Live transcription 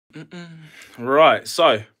Right,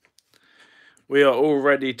 so we are all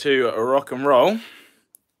ready to rock and roll.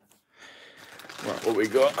 Right, what we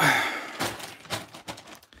got?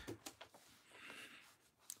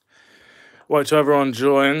 Wait till everyone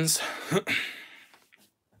joins.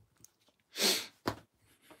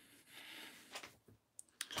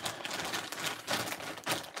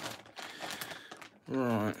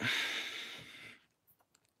 Right.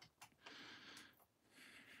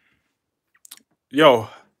 Yo,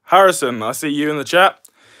 Harrison, I see you in the chat.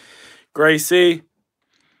 Gracie.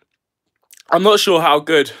 I'm not sure how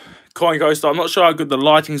good CoinCoaster, I'm not sure how good the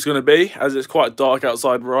lighting's going to be, as it's quite dark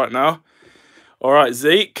outside right now. All right,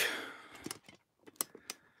 Zeke.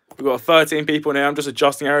 We've got 13 people now. I'm just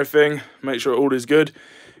adjusting everything. Make sure all is good.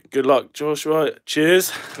 Good luck, Joshua.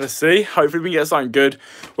 Cheers. Let's see. Hopefully we can get something good.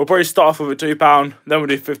 We'll probably start off with a £2, then we'll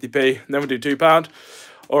do 50p, then we'll do £2.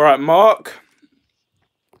 All right, Mark.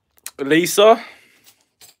 Lisa.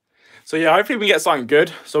 So yeah, hopefully we can get something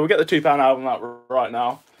good. So we'll get the £2 album out right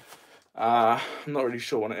now. I'm not really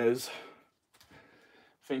sure what it is.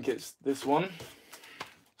 I think it's this one.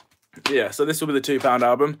 Yeah, so this will be the £2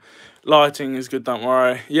 album. Lighting is good, don't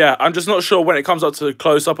worry. Yeah, I'm just not sure when it comes up to the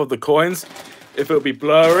close-up of the coins, if it'll be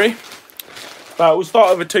blurry. But we'll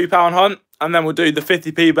start with a £2 hunt, and then we'll do the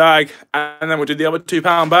 50p bag, and then we'll do the other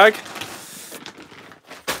 £2 bag.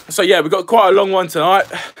 So yeah, we've got quite a long one tonight.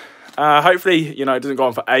 Hopefully, you know, it doesn't go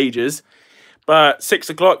on for ages. But 6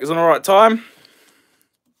 o'clock is an alright time.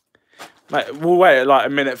 Mate, we'll wait like a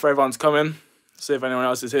minute for everyone to come in. See if anyone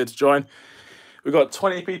else is here to join. We've got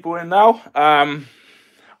 20 people in now.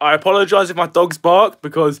 I apologise if my dogs bark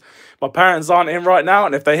because my parents aren't in right now,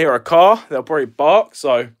 and if they hear a car, they'll probably bark.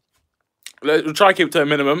 So we'll try to keep it to a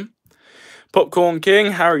minimum. Popcorn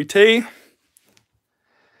King, Harry T.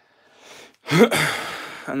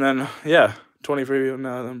 And then, yeah, 23 people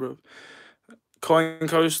now then, bro. Coin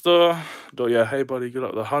Coaster. Oh, yeah, hey, buddy, good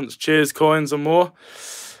luck with the hunts. Cheers, coins and more.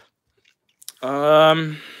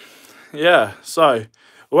 Yeah, so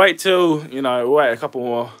wait till, you know, wait a couple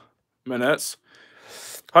more minutes.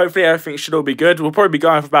 Hopefully everything should all be good. We'll probably be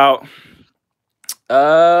going for about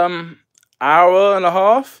hour and a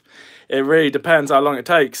half. It really depends how long it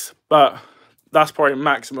takes, but that's probably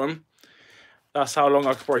maximum. That's how long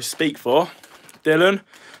I could probably speak for. Dylan.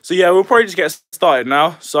 So yeah, we'll probably just get started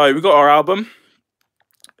now. So we've got our album.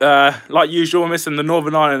 Like usual, we're missing the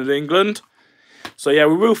Northern Ireland of England. So yeah,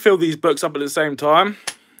 we will fill these books up at the same time.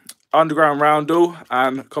 Underground Roundel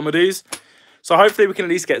and comedies. So hopefully we can at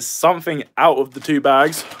least get something out of the 2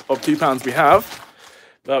 bags of £2 we have.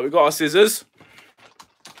 But we've got our scissors.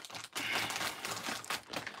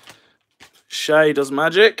 Shay Does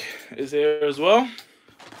Magic is here as well.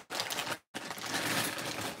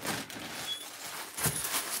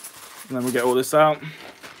 And then we'll get all this out.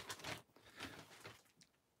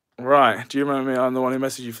 Right, do you remember me? I'm the one who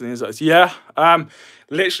messaged you for the inserts. Yeah,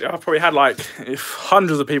 literally, I've probably had like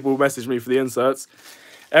hundreds of people message me for the inserts.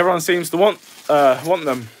 Everyone seems to want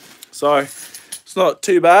them, so it's not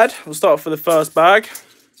too bad. We'll start for the first bag.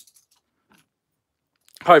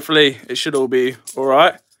 Hopefully, it should all be all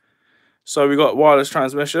right. So we got wireless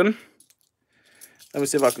transmission. Let me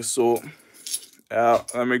see if I can sort it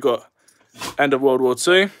out. And we got End of World War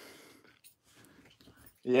II.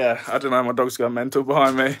 Yeah, I don't know, my dog's going mental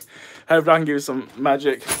behind me. Hopefully I can give you some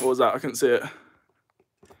magic. What was that? I couldn't see it.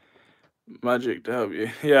 Magic to help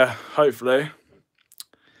you. Yeah, hopefully.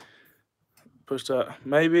 Push that.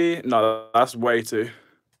 Maybe. No, that's way too.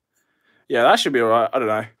 Yeah, that should be alright. I don't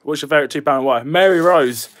know. What's your favourite £2 why? Mary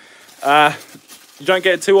Rose. You don't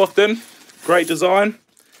get it too often. Great design.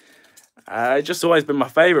 It's just always been my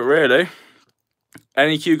favourite, really.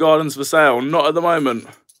 Any Kew Gardens for sale? Not at the moment.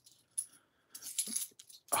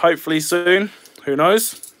 Hopefully soon. Who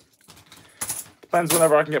knows? Depends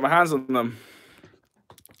whenever I can get my hands on them.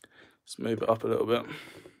 Let's move it up a little bit.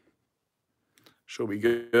 Should be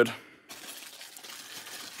good.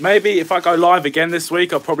 Maybe if I go live again this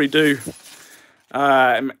week, I'll probably do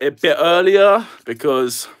a bit earlier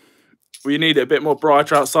because we need it a bit more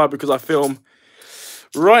brighter outside because I film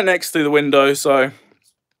right next to the window, so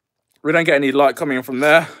we don't get any light coming in from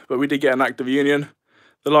there, but we did get an active union.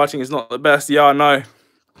 The lighting is not the best. Yeah, I know.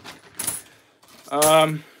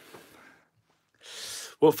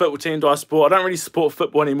 What football team do I support? I don't really support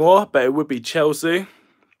football anymore, but it would be Chelsea.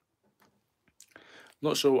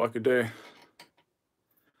 Not sure what I could do.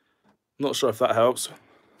 Not sure if that helps.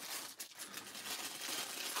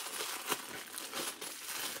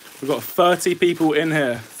 We've got 30 people in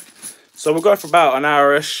here. So we'll go for about an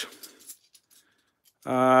hour-ish.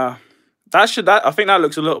 I think that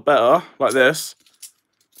looks a little better, like this.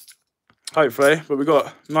 Hopefully. But we've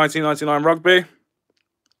got 1999 rugby.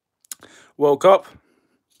 World Cup.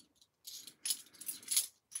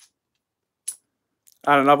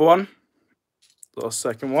 And another one. The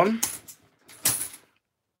second one.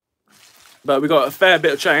 But we got a fair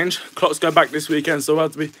bit of change. Clocks go back this weekend, so we'll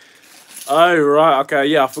have to be... Oh, right. Okay,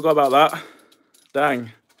 yeah, I forgot about that.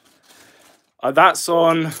 Dang. That's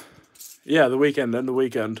on... Yeah, the weekend then, the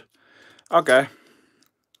weekend. Okay.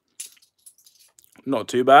 Not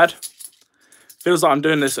too bad. Feels like I'm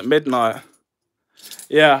doing this at midnight.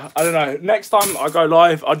 Yeah, I don't know. Next time I go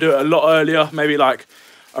live, I'll do it a lot earlier. Maybe like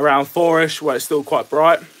around 4-ish, where it's still quite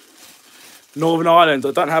bright. Northern Ireland,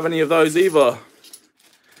 I don't have any of those either.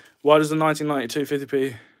 Why does the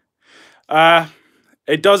 1992 50p?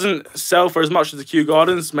 It doesn't sell for as much as the Kew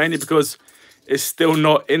Gardens, mainly because it's still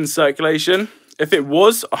not in circulation. If it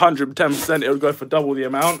was 110%, it would go for double the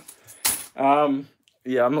amount.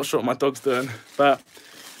 Yeah, I'm not sure what my dog's doing, but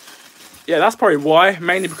yeah, that's probably why.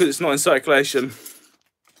 Mainly because it's not in circulation.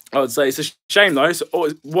 I would say it's a shame though.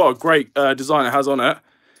 What a great design it has on it,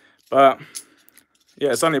 but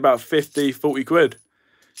yeah, it's only about 50, 40 quid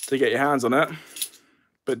to get your hands on it,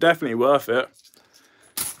 but definitely worth it.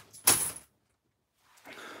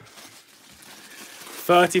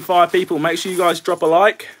 35 people. Make sure you guys drop a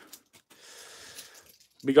like.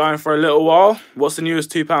 Be going for a little while. What's the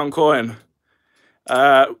newest £2 coin?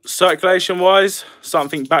 Circulation wise,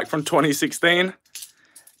 something back from 2016,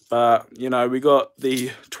 but you know, we got the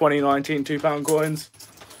 2019 £2 coins,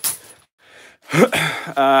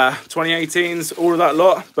 2018s, all of that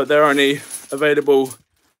lot, but they're only available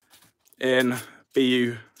in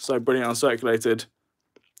BU, so brilliant uncirculated.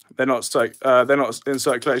 They're not in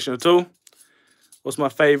circulation at all. What's my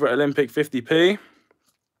favorite Olympic 50p?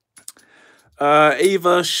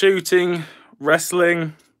 Either shooting,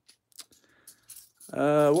 wrestling.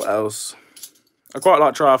 What else? I quite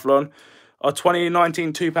like triathlon. Our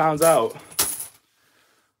 2019 £2 out.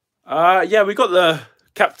 Yeah, we got the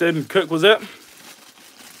Captain Cook, was it?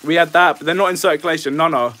 We had that, but they're not in circulation.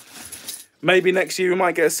 No. Maybe next year we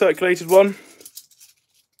might get a circulated one.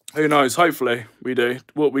 Who knows? Hopefully we do.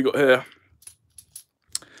 What we got here?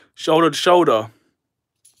 Shoulder to shoulder.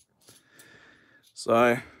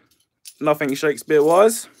 So, nothing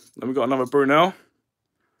Shakespeare-wise. Then we got another Brunel.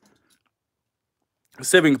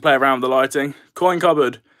 See if we can play around with the lighting. Coin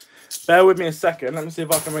cupboard. Bear with me a second. Let me see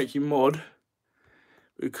if I can make you mod.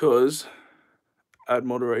 Because, add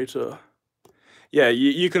moderator. Yeah,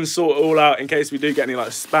 you can sort it all out in case we do get any like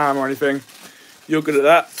spam or anything. You're good at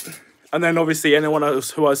that. And then obviously anyone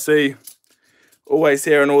else who I see always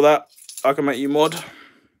here and all that, I can make you mod.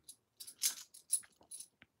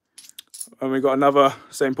 And we got another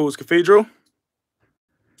St. Paul's Cathedral.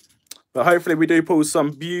 But hopefully we do pull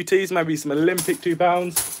some beauties, maybe some Olympic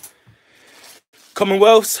 £2.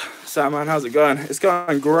 Commonwealths. Sam, man, how's it going? It's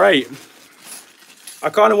going great. I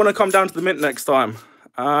kind of want to come down to the mint next time.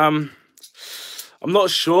 I'm not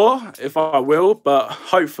sure if I will, but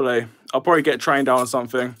hopefully I'll probably get trained out on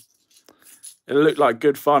something. It looked like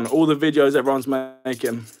good fun. All the videos everyone's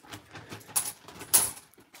making.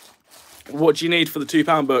 What do you need for the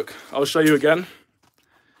 £2 book? I'll show you again.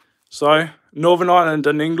 So, Northern Ireland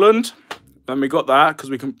and England. Then we got that because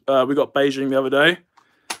we got Beijing the other day.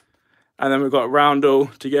 And then we've got Roundel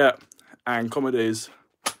to get and comedies.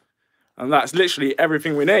 And that's literally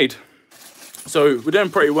everything we need. So, we're doing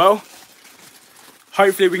pretty well.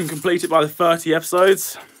 Hopefully we can complete it by the 30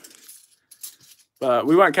 episodes. But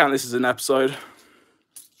we won't count this as an episode.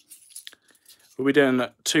 We'll be doing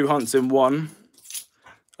 2 hunts in one.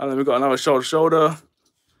 And then we've got another shoulder to shoulder.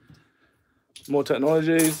 More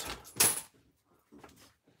technologies.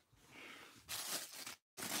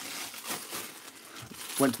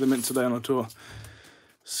 Went to the mint today on a tour.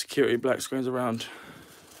 Security black screens around.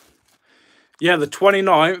 Yeah, the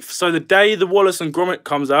 29th. So the day the Wallace and Gromit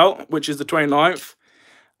comes out, which is the 29th,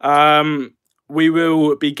 we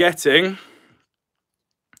will be getting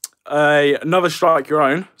another Strike Your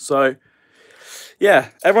Own. So yeah,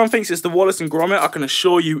 everyone thinks it's the Wallace and Gromit. I can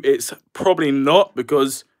assure you it's probably not,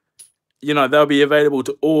 because, you know, they'll be available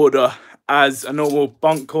to order as a normal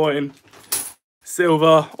bunk coin,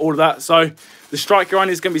 silver, all of that. So the Strike Your Own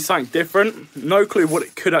is going to be something different. No clue what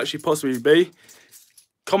it could actually possibly be.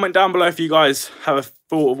 Comment down below if you guys have a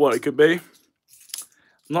thought of what it could be. I'm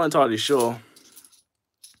not entirely sure.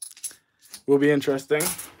 Will be interesting.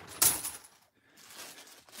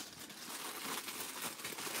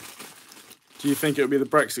 Do you think it would be the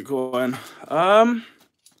Brexit coin?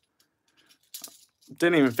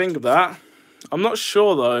 Didn't even think of that. I'm not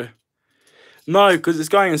sure though. No, because it's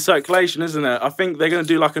going in circulation, isn't it? I think they're going to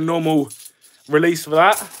do like a normal release for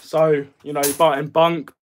that. So, you know, you buy it in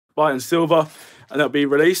bunk, buy it in silver, and that'll be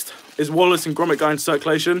released. Is Wallace and Gromit going to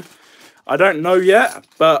circulation? I don't know yet,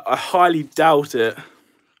 but I highly doubt it.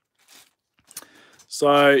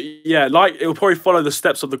 So, yeah, like, it'll probably follow the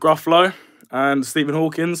steps of the Gruffalo and Stephen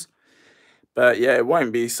Hawkins. But, yeah, it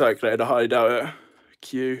won't be circulated. I highly doubt it.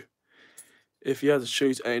 Q. If you had to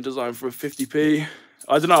choose any design for a 50p,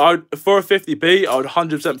 I don't know. For a 50p, I would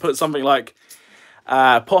 100% put something like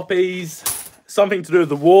poppies, something to do with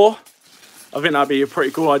the war. I think that'd be a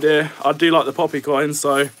pretty cool idea. I do like the poppy coins,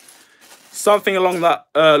 so something along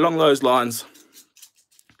those lines.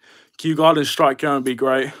 Kew Garden Strike Cone would be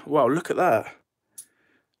great. Wow, look at that.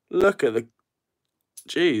 Look at the...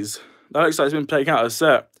 Jeez. That looks like it's been taken out of a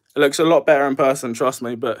set. It looks a lot better in person, trust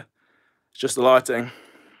me, but it's just the lighting.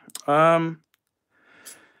 Yeah,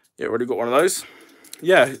 already got one of those.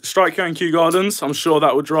 Yeah, Strike Cone Kew Gardens. I'm sure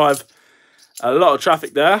that will drive a lot of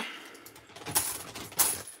traffic there.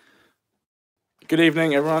 Good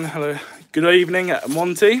evening, everyone. Hello. Good evening,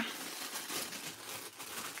 Monty.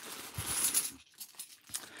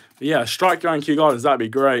 But yeah, Strike Cone Kew Gardens, that'd be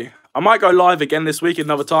great. I might go live again this week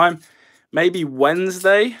another time. Maybe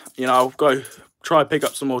Wednesday. You know, I'll go try pick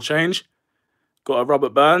up some more change. Got a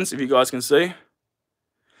Robert Burns, if you guys can see.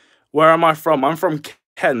 Where am I from? I'm from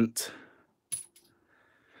Kent.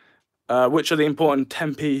 Which are the important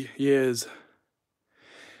 10p years?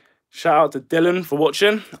 Shout out to Dylan for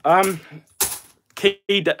watching. Well,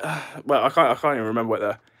 I can't even remember what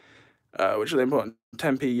they're. Which are the important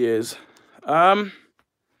 10p years?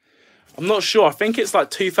 I'm not sure. I think it's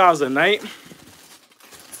like 2008.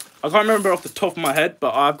 I can't remember off the top of my head,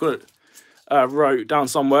 but I've got it written down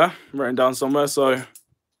somewhere. So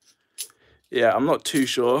yeah, I'm not too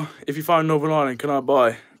sure. If you find Northern Ireland, can I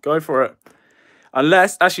buy? Go for it.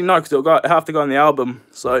 Unless, actually no, because it'll have to go on the album.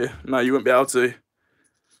 So no, you wouldn't be able to.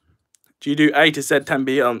 Do you do A to Z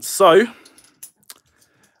 10p hunts? So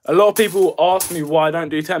a lot of people ask me why I don't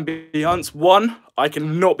do 10p hunts. One, I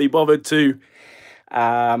cannot be bothered to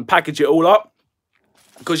package it all up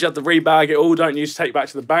because you have to rebag it all. Don't use to take back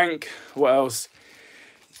to the bank. What else?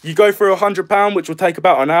 You go through £100, which will take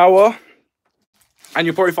about an hour, and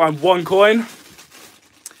you'll probably find one coin.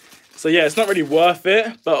 So yeah, it's not really worth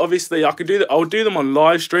it. But obviously, I could do that. I would do them on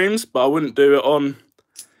live streams, but I wouldn't do it on.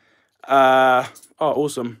 Oh,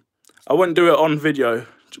 awesome! I wouldn't do it on video.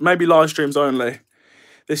 Maybe live streams only.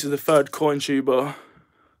 This is the third coin tuber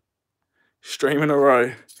stream in a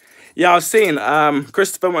row. Yeah, I've seen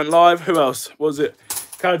Christopher went live. Who else? What was it?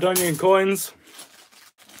 Caledonian Coins.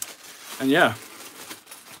 And yeah,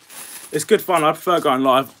 it's good fun. I prefer going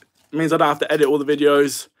live. It means I don't have to edit all the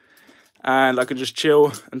videos, and I can just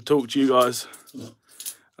chill and talk to you guys.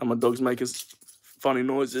 And my dog's making funny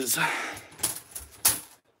noises.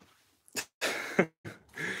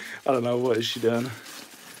 I don't know, what is she doing?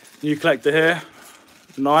 New collector here.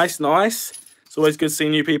 Nice, nice. It's always good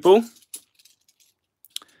seeing new people.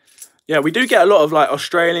 Yeah, we do get a lot of like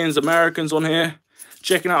Australians, Americans on here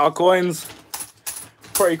checking out our coins.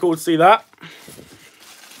 Pretty cool to see that.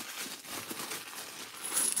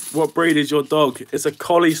 What breed is your dog? It's a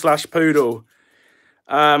collie / poodle.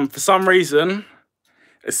 For some reason,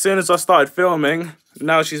 as soon as I started filming,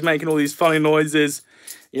 now she's making all these funny noises,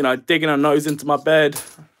 you know, digging her nose into my bed.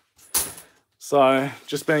 So,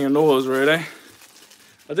 just being indoors, really.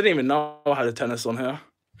 I didn't even know I had a tennis on here.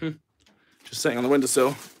 Just sitting on the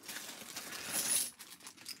windowsill.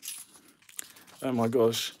 Oh my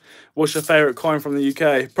gosh. What's your favourite coin from the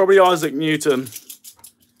UK? Probably Isaac Newton.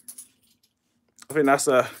 I think that's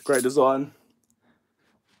a great design.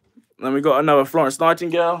 Then we got another Florence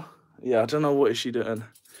Nightingale. Yeah, I don't know what is she doing.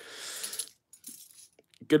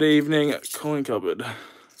 Good evening, coin cupboard.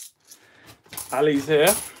 Ali's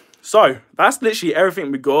here. So, that's literally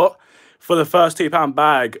everything we got for the first £2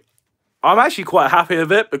 bag. I'm actually quite happy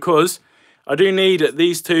with it because I do need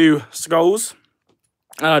these two skulls.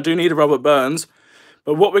 And I do need a Robert Burns.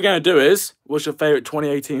 But what we're going to do is, what's your favourite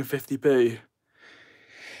 2018 50p?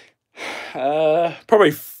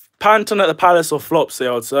 Probably Panton at the Palace or Flopsy,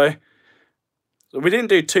 I would say. So we didn't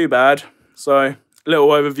do too bad. So, a little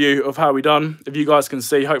overview of how we done. If you guys can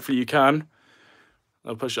see, hopefully you can.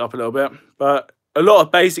 I'll push it up a little bit. But a lot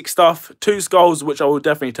of basic stuff. 2 skulls, which I will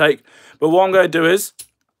definitely take. But what I'm going to do is,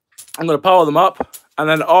 I'm going to pile them up. And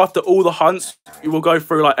then after all the hunts, we will go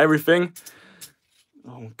through like everything.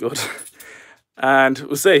 Oh, God. And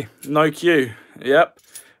we'll see. No queue. Yep.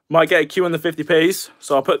 Might get a queue in the 50p's.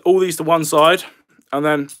 So I'll put all these to one side. And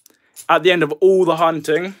then at the end of all the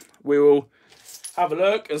hunting, we will have a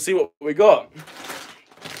look and see what we got.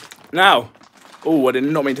 Now. Oh, I did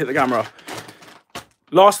not mean to hit the camera.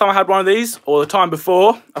 Last time I had one of these, or the time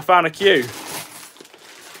before, I found a queue.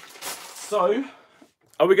 So,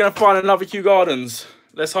 are we going to find another Kew Gardens?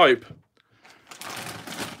 Let's hope.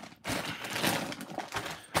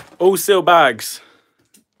 All sealed bags.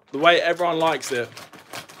 The way everyone likes it.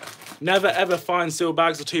 Never ever find sealed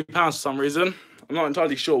bags for £2 for some reason. I'm not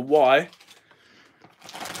entirely sure why.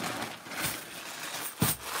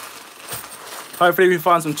 Hopefully we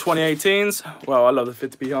find some 2018s. Well, I love the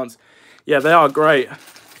 50p hunts. Yeah, they are great.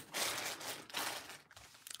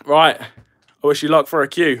 Right, I wish you luck for a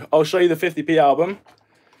queue. I'll show you the 50p album.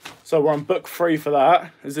 So we're on book 3 for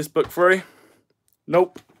that. Is this book 3?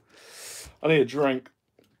 Nope. I need a drink.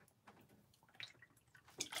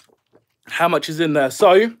 How much is in there?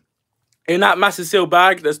 So, in that massive sealed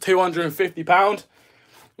bag, there's £250.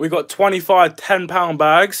 We got 25 £10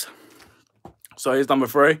 bags. So here's number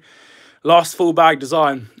 3. Last full bag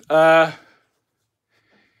design. Paddington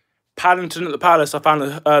at the Palace. I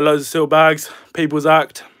found loads of sealed bags. People's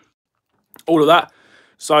Act. All of that.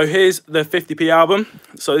 So here's the 50p album.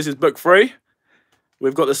 So this is book 3.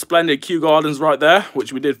 We've got the splendid Kew Gardens right there,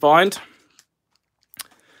 which we did find.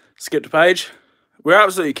 Skip the page. We're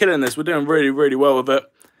absolutely killing this. We're doing really, really well with it.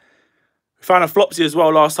 We found a Flopsy as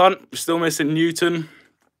well last hunt. We're still missing Newton,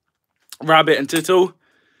 Rabbit and Tittle.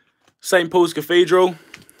 St. Paul's Cathedral.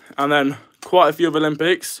 And then quite a few of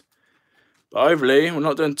Olympics. But overly, we're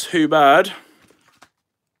not doing too bad.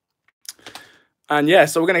 And yeah,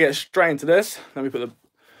 so we're going to get straight into this. Let me put the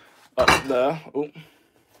up there. Ooh.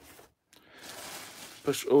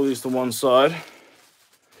 Push all these to one side.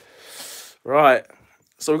 Right.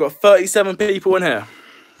 So we've got 37 people in here.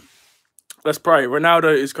 Let's pray.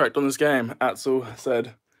 Ronaldo is correct on this game, Axel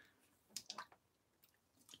said.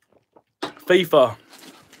 FIFA.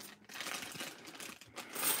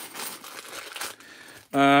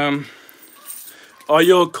 Are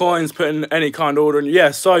your coins put in any kind of order?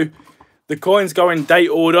 Yeah, so the coins go in date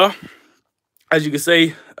order. As you can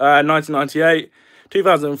see, 1998,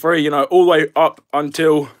 2003, you know, all the way up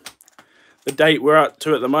until the date we're at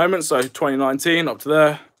the moment. So 2019 up to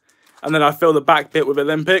there. And then I fill the back bit with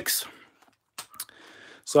Olympics.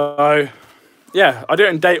 So, yeah, I do it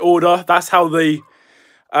in date order. That's how the,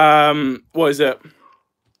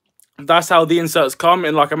 that's how the inserts come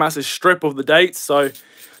in like a massive strip of the dates. So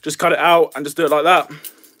just cut it out and just do it like that.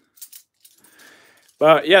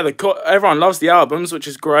 But yeah, everyone loves the albums, which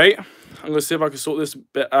is great. I'm going to see if I can sort this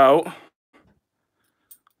bit out.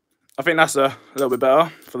 I think that's a little bit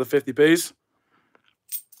better for the 50p's.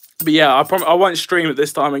 But yeah, I won't stream it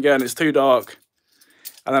this time again. It's too dark.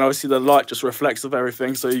 And then obviously the light just reflects of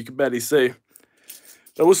everything, so you can barely see.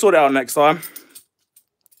 But we'll sort it out next time.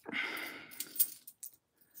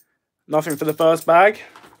 Nothing for the first bag.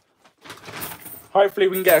 Hopefully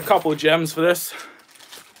we can get a couple of gems for this.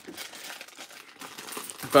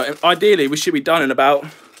 But ideally we should be done in about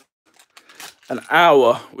an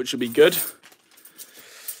hour, which would be good.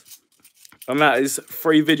 And that is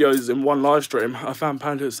 3 videos in one live stream. I found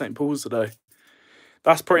Panda at St. Paul's today.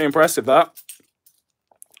 That's pretty impressive, that.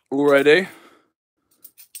 Already.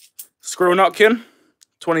 Squirrel Nutkin,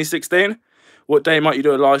 2016. What day might you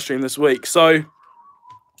do a live stream this week? So,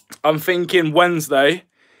 I'm thinking Wednesday.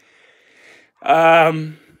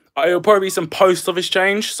 It'll probably be some post office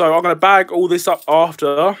change. So, I'm going to bag all this up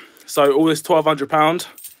after. So, all this £1,200,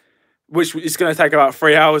 which is going to take about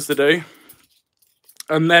 3 hours to do.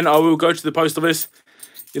 And then I will go to the post office,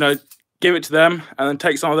 you know, give it to them, and then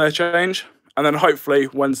take some of their change. And then hopefully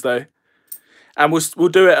Wednesday. And we'll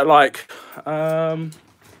do it at like,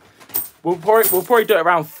 we'll probably do it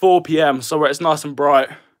around 4 PM, so where it's nice and bright.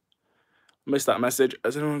 Missed that message.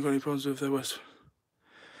 Has anyone got any problems with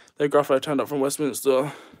their Gruffalo turned up from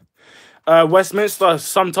Westminster? Westminster,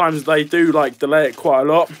 sometimes they do like delay it quite a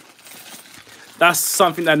lot. That's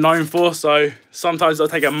something they're known for, so sometimes they'll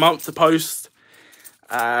take a month to post.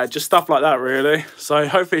 Just stuff like that, really. So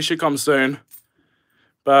hopefully it should come soon.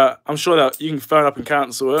 But I'm sure that you can phone up and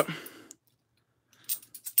cancel it.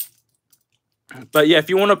 But yeah, if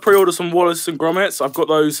you want to pre-order some Wallace and Grommets, I've got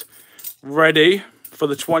those ready for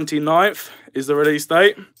the 29th is the release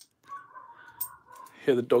date.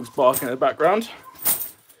 Hear the dogs barking in the background.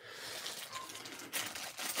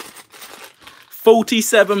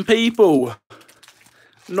 47 people.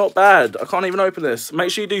 Not bad. I can't even open this. Make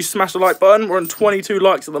sure you do smash the like button. We're on 22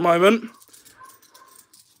 likes at the moment.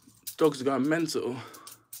 Dogs are going mental.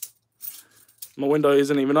 My window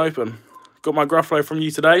isn't even open. Got my Gruffalo from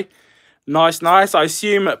you today. Nice, nice. I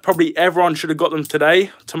assume probably everyone should have got them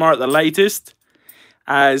today, tomorrow at the latest,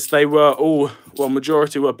 as they were all, well,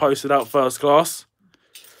 majority were posted out first class.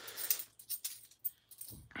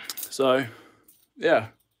 So, yeah.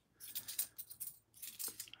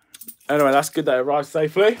 Anyway, that's good that it arrived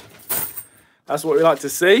safely. That's what we like to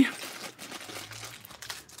see.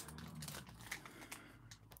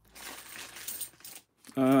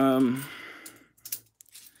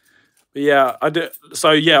 But yeah, I do.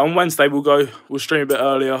 So yeah, on Wednesday we'll stream a bit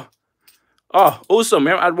earlier. Oh, awesome! We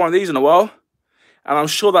haven't had one of these in a while, and I'm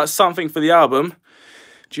sure that's something for the album.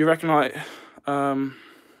 Do you reckon like?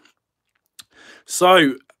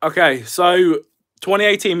 So okay, so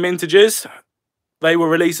 2018 mintages, they were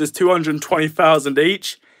released as 220,000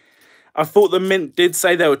 each. I thought the mint did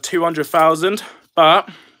say there were 200,000, but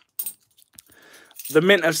the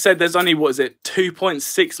mint have said there's only, what is it,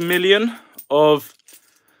 2.6 million of,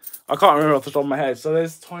 I can't remember off the top of my head. So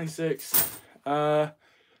there's 26, was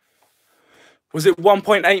it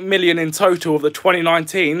 1.8 million in total of the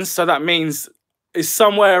 2019? So that means it's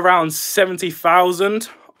somewhere around 70,000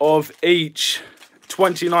 of each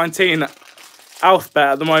 2019 alphabet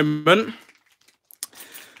at the moment.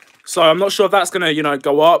 So I'm not sure if that's going to, you know,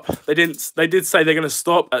 go up. They did say they're going to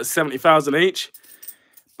stop at 70,000 each.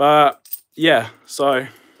 But yeah, so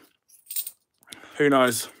who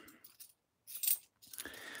knows?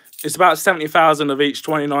 It's about 70,000 of each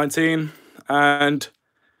 2019, and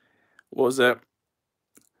what was it?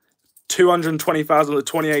 220,000 of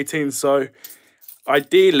 2018. So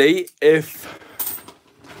ideally, if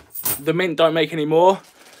the mint don't make any more,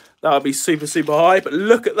 that would be super, super high. But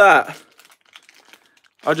look at that.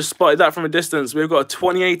 I just spotted that from a distance. We've got a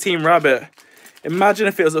 2018 rabbit. Imagine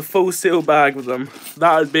if it was a full seal bag with them.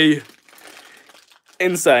 That would be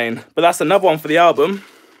insane. But that's another one for the album.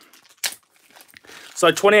 So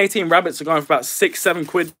 2018 rabbits are going for about 6-7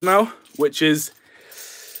 quid now, which is,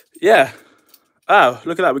 yeah. Oh,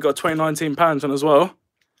 look at that. We've got a 2019 Panton as well.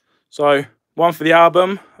 So one for the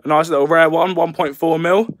album, a nice little rare one, 1.4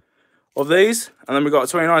 mil of these. And then we've got a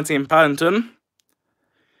 2019 Panton.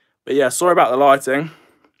 But yeah, sorry about the lighting.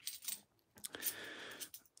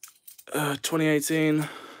 2018,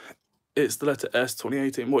 it's the letter S,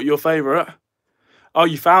 2018. What, your favourite? Oh,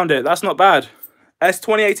 you found it. That's not bad. S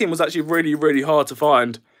 2018 was actually really, really hard to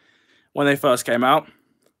find when they first came out.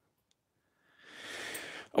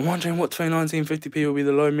 I'm wondering what 2019 50p will be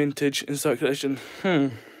the low mintage in circulation.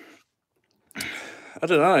 I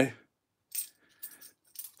don't know.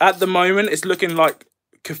 At the moment, it's looking like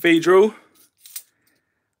Cathedral.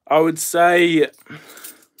 I would say,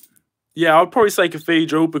 yeah, I would probably say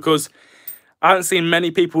Cathedral because I haven't seen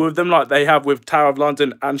many people with them like they have with Tower of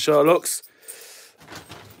London and Sherlock's.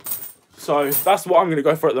 So that's what I'm going to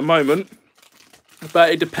go for at the moment.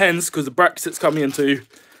 But it depends because the Brexit's coming into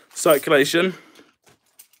circulation.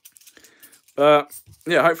 But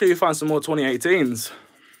yeah, hopefully we find some more 2018s.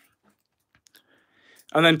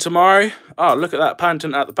 And then tomorrow, oh, look at that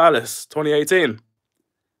Panton at the Palace, 2018.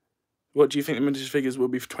 What do you think the mintage figures will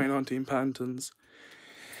be for 2019 Pantons?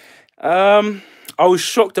 I was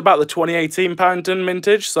shocked about the 2018 Panton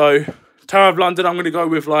mintage. So Tower of London, I'm going to go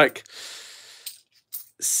with like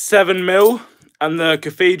 7 mil. And the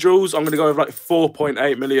Cathedrals, I'm going to go with like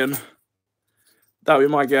 4.8 million. That would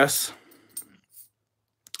be my guess.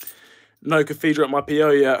 No Cathedral at my PO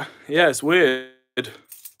yet. Yeah, it's weird.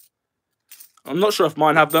 I'm not sure if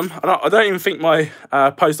mine have them. I don't even think my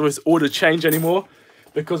post office order change anymore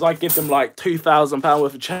because I give them like £2,000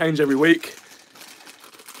 worth of change every week.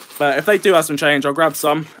 But if they do have some change, I'll grab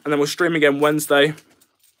some and then we'll stream again Wednesday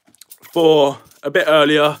for a bit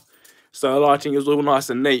earlier so the lighting is all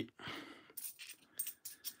nice and neat.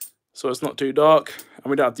 So it's not too dark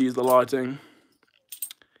and we don't have to use the lighting.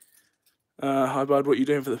 Hi bud, what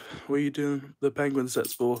are you doing the penguin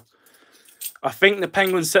sets for? I think the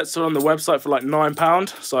penguin sets are on the website for like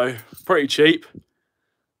 £9, so pretty cheap.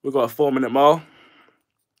 We've got a 4-minute mile.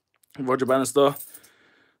 Roger Bannister.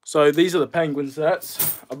 So these are the penguin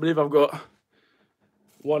sets. I believe I've got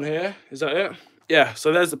one here. Is that it? Yeah,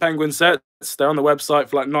 so there's the penguin sets. They're on the website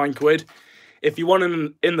for like 9 quid. If you want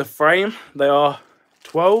them in the frame, they are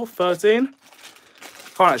 12, 13.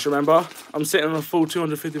 Can't actually remember. I'm sitting on a full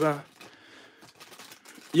 £250.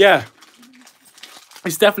 Yeah,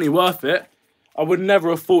 it's definitely worth it. I would never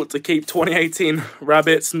have thought to keep 2018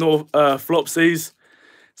 rabbits nor flopsies.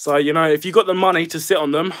 So, you know, if you got the money to sit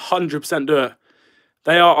on them, 100% do it.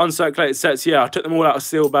 They are uncirculated sets. Yeah, I took them all out of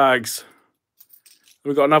seal bags.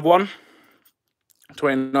 We've got another one.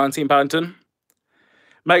 2019 Panton.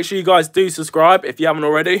 Make sure you guys do subscribe if you haven't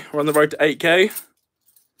already. We're on the road to 8K.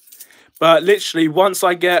 But literally, once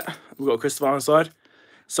I get... We've got Christopher on the side.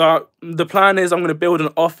 So the plan is I'm going to build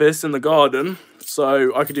an office in the garden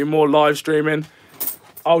so I can do more live streaming.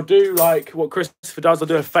 I'll do like what Christopher does. I'll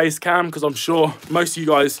do a face cam because I'm sure most of you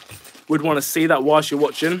guys would want to see that whilst you're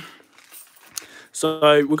watching.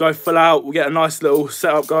 So we'll go full out. We'll get a nice little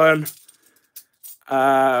setup going.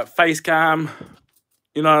 Face cam.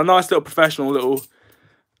 You know, a nice little professional little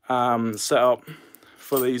setup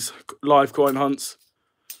for these live coin hunts.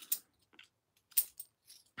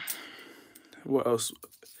 What else?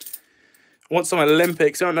 I want some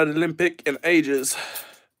Olympics. I haven't had Olympic in ages.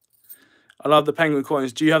 I love the penguin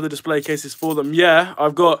coins. Do you have the display cases for them? Yeah,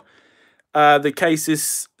 I've got the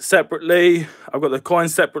cases separately. I've got the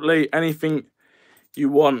coins separately. Anything you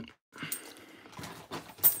want.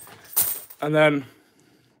 And then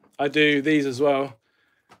I do these as well.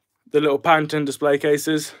 The little Panton display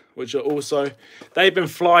cases, which are also... They've been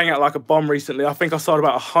flying out like a bomb recently. I think I sold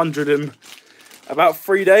about 100 in about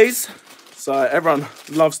 3 days. So everyone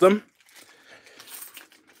loves them.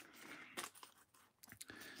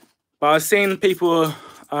 But I've seen people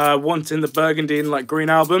wanting the burgundy and like green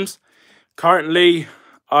albums. Currently,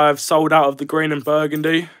 I've sold out of the green and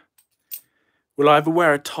burgundy. Will I ever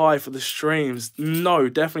wear a tie for the streams? No,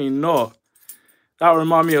 definitely not. That would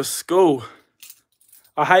remind me of school.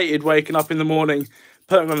 I hated waking up in the morning,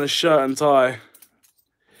 putting on a shirt and tie.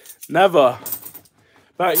 Never.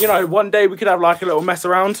 But, you know, one day we could have like a little mess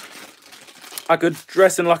around. I could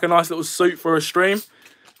dress in like a nice little suit for a stream.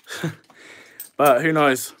 But who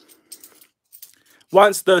knows?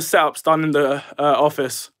 Once the setup's done in the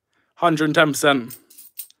office, 110%.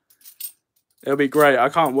 It'll be great. I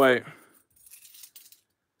can't wait.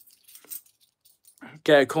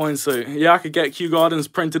 Get a coin suit. Yeah, I could get Kew Gardens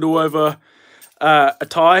printed all over a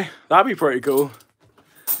tie. That'd be pretty cool.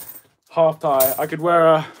 Half tie. I could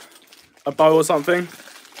wear a bow or something.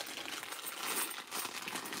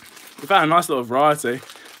 We've had a nice little variety.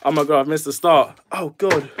 Oh my god, I've missed the start. Oh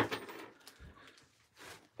god.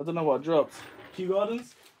 I don't know what I dropped. Kew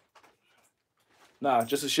Gardens? Nah,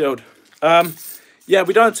 just a shield. Yeah,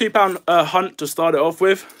 we done a £2 hunt to start it off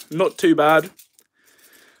with. Not too bad.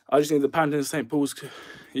 I just need the Panton St. Paul's.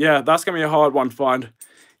 Yeah, that's going to be a hard one to find.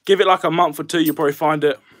 Give it like a month or two, you'll probably find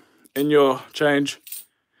it in your change.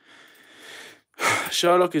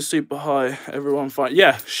 Sherlock is super high. Everyone find.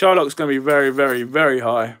 Yeah, Sherlock's going to be very, very, very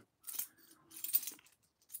high.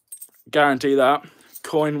 Guarantee that.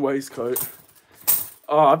 Coin waistcoat.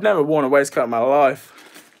 Oh, I've never worn a waistcoat in my life.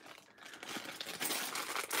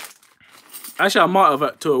 Actually, I might have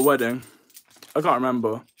at to a wedding. I can't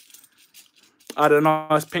remember. I had a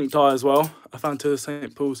nice pink tie as well. I found to the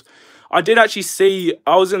St. Paul's. I did actually see,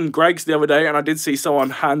 I was in Greg's the other day and I did see someone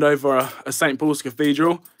hand over a St. Paul's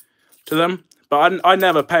Cathedral to them. But I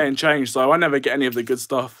never pay in change, so I never get any of the good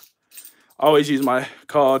stuff. I always use my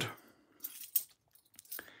card.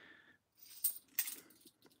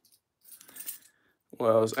 What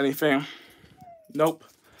else? Anything? Nope.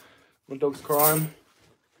 My dog's crying.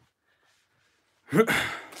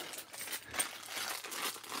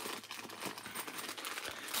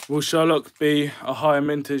 Will Sherlock be a higher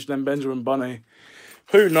mintage than Benjamin Bunny?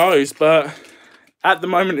 Who knows, but at the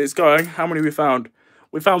moment it's going. How many we found?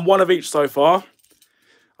 We found one of each so far.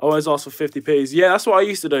 I always ask for 50p's. Yeah, that's what I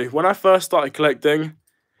used to do. When I first started collecting,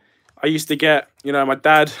 I used to get, you know, my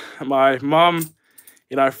dad, my mum,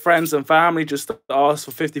 you know, friends and family just to ask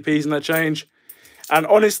for 50p's in their change. And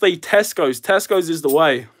honestly, Tesco's is the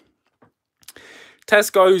way.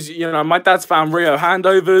 Tesco's, you know, my dad's found Rio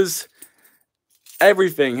handovers,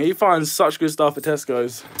 everything. He finds such good stuff at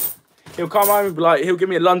Tesco's. He'll come home and be like, he'll give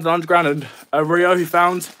me a London Underground and a Rio he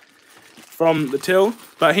found from the till.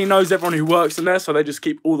 But he knows everyone who works in there, so they just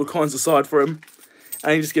keep all the coins aside for him.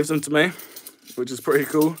 And he just gives them to me, which is pretty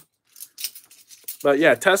cool. But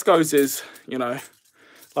yeah, Tesco's is, you know,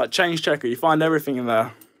 like change checker. You find everything in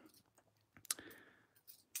there.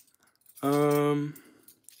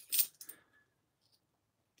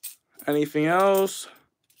 Anything else?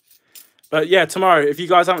 But yeah, tomorrow, if you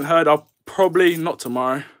guys haven't heard, I'll probably, not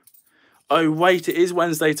tomorrow. Oh wait, it is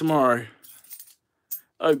Wednesday tomorrow.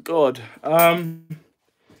 Oh god.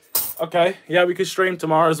 Okay, yeah, we could stream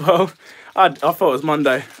tomorrow as well. I thought it was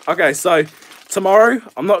Monday. Okay, so tomorrow,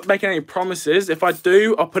 I'm not making any promises. If I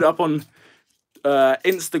do, I'll put it up on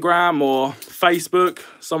Instagram or Facebook,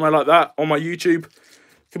 somewhere like that, on my YouTube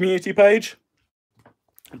community page.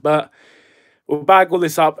 But we'll bag all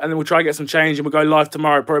this up and then we'll try and get some change and we'll go live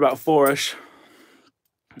tomorrow, probably about 4ish.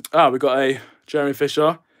 Ah, we got a Jeremy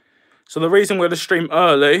Fisher. So the reason we're going to stream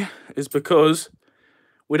early is because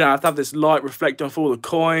we don't have to have this light reflecting off all the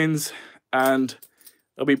coins and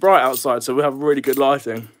it'll be bright outside, so we'll have really good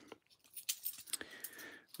lighting.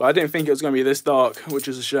 But I didn't think it was going to be this dark, which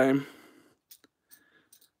is a shame.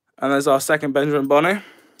 And there's our second Benjamin Bunny.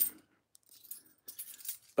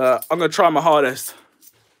 But I'm going to try my hardest.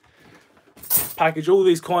 Package all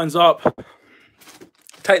these coins up,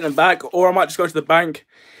 take them back, or I might just go to the bank.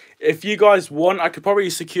 If you guys want, I could probably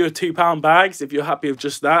secure £2 bags if you're happy with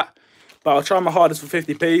just that. But I'll try my hardest for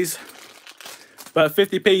 50p's. But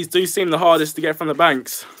 50p's do seem the hardest to get from the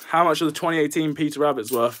banks. How much are the 2018 Peter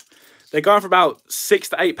Rabbits worth? They're going for about £6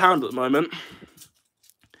 to £8 at the moment.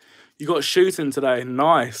 You got shooting today.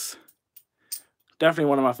 Nice. Definitely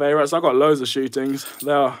one of my favourites. I've got loads of shootings.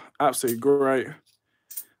 They are absolutely great.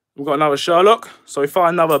 We've got another Sherlock. So we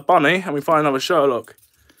find another bunny and we find another Sherlock.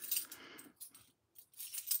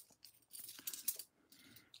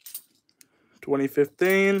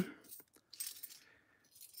 $20.15.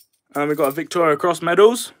 And we've got Victoria Cross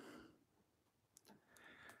medals.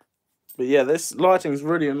 But yeah, this lighting's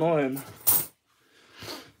really annoying.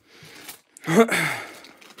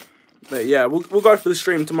 But yeah, we'll go for the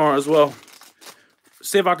stream tomorrow as well.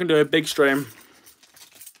 See if I can do a big stream.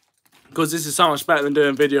 Because this is so much better than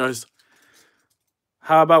doing videos.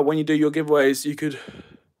 How about when you do your giveaways, you could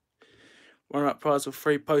run up price of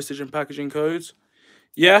free postage and packaging codes?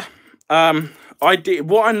 Yeah.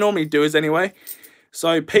 What I normally do is anyway,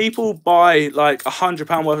 so people buy like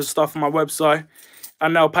 £100 worth of stuff on my website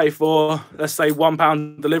and they'll pay for, let's say,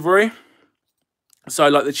 £1 delivery. So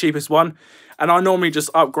like the cheapest one. And I normally just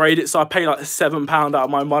upgrade it. So I pay like £7 out of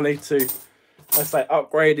my money to, let's say,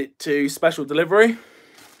 upgrade it to special delivery.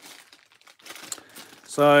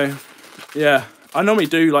 So yeah, I normally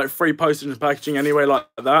do like free postage and packaging anyway, like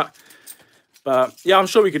that. But yeah, I'm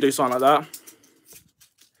sure we could do something like that.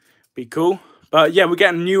 Be cool. But yeah, we're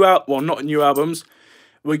getting not new albums.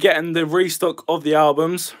 We're getting the restock of the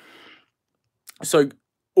albums. So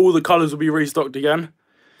all the colours will be restocked again.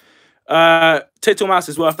 Tittle Mouse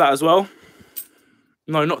is worth that as well.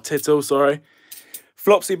 No, not Tittle, sorry.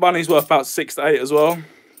 Flopsy Bunny's worth about 6 to 8 as well.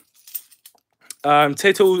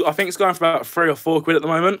 Tittle, I think it's going for about 3 or 4 quid at the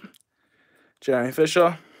moment. Jeremy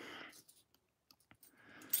Fisher.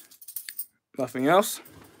 Nothing else.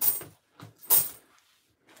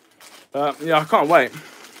 Yeah, I can't wait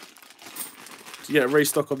to get a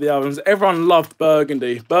restock of the albums. Everyone loved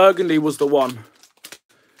Burgundy. Burgundy was the one.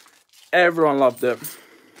 Everyone loved it.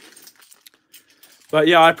 But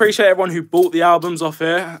yeah, I appreciate everyone who bought the albums off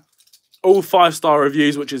here. All 5-star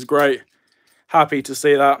reviews, which is great. Happy to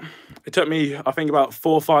see that. It took me, I think, about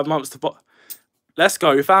 4 or 5 months to... Let's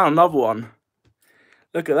go, we found another one.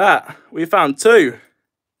 Look at that. We found 2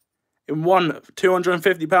 in one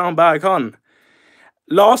 £250 bag hunt.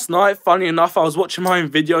 Last night, funny enough, I was watching my own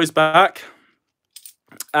videos back.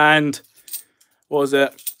 And, what was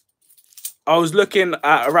it? I was looking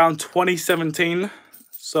at around 2017.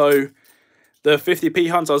 So, the 50p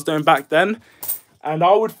hunts I was doing back then. And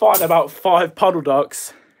I would find about 5 puddle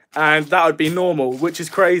ducks. And that would be normal, which is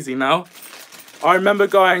crazy now. I remember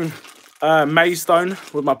going Maidstone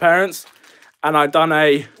with my parents. And I'd done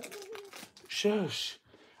a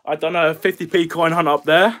 50p coin hunt up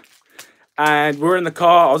there. And we're in the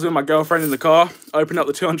car. I was with my girlfriend in the car. Opened up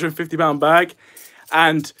the £250 bag.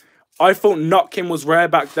 And I thought Notkin was rare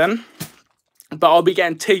back then. But I'll be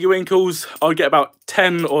getting tiggerwinkles. I'll get about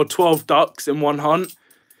 10 or 12 ducks in one hunt.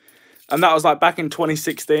 And that was like back in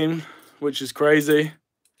 2016, which is crazy.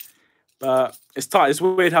 But it's tight. It's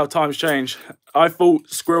weird how times change. I thought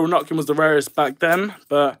Squirrel Notkin was the rarest back then.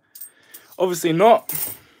 But obviously not.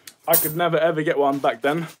 I could never ever get one back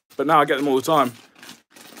then. But now I get them all the time.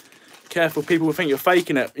 Careful, people will think you're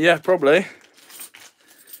faking it. Yeah, probably.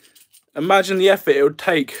 Imagine the effort it would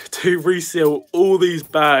take to reseal all these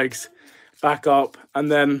bags back up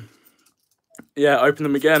and then, yeah, open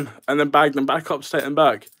them again and then bag them back up to take them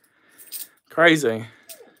back. Crazy.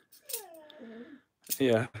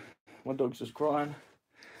 Yeah, my dog's just crying.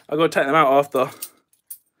 I've got to take them out after.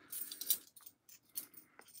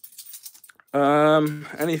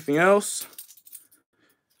 Anything else?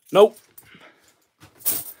 Nope.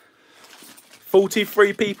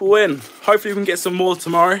 43 people in. Hopefully we can get some more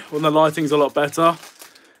tomorrow when the lighting's a lot better.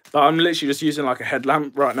 But I'm literally just using like a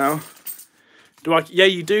headlamp right now. Yeah,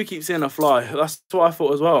 you do keep seeing a fly. That's what I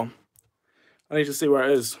thought as well. I need to see where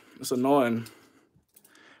it is. It's annoying.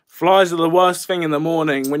 Flies are the worst thing in the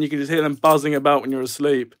morning when you can just hear them buzzing about when you're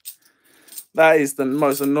asleep. That is the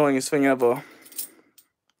most annoyingest thing ever.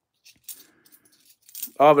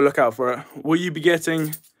 I'll have a look out for it. Will you be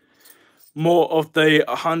getting more of the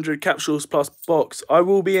 100 capsules plus box? I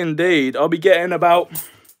will be indeed. I'll be getting about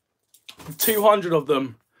 200 of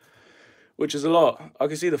them, which is a lot. I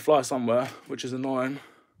can see the fly somewhere, which is annoying.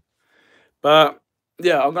 But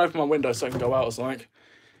yeah, I'll go open my window so I can go out or something.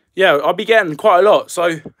 Yeah, I'll be getting quite a lot.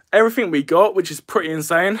 So everything we got, which is pretty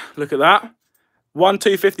insane. Look at that. 1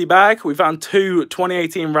 250 bag. We found 2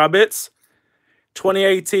 2018 rabbits.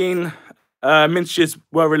 2018 mintages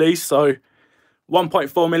were released, so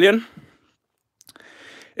 1.4 million.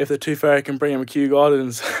 If the Tooth Fairy can bring him a Kew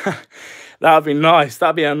Gardens, that would be nice.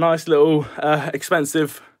 That'd be a nice little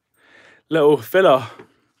expensive little filler.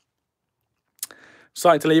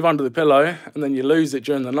 something to leave under the pillow, and then you lose it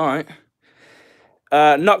during the night.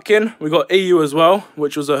 Nutkin, we got EU as well,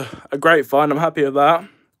 which was a great find. I'm happy with that.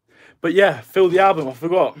 But yeah, Feel the Album, I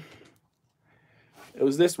forgot. It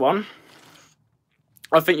was this one.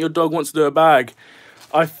 I think your dog wants to do a bag.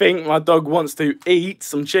 I think my dog wants to eat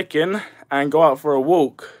some chicken and go out for a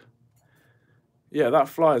walk. Yeah, that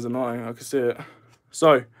fly is annoying. I can see it.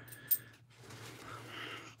 So,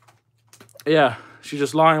 yeah, she's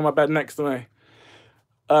just lying on my bed next to me.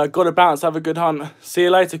 Gotta bounce. Have a good hunt. See you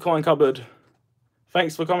later, Coin Cupboard.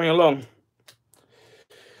 Thanks for coming along.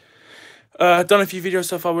 Done a few videos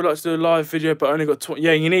so far. Would like to do a live video, but only got 20.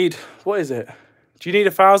 Yeah, you need, what is it? Do you need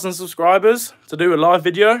 1,000 subscribers to do a live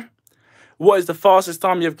video? What is the fastest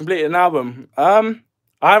time you've completed an album? I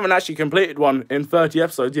haven't actually completed one in 30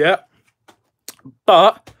 episodes yet.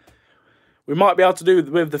 But we might be able to do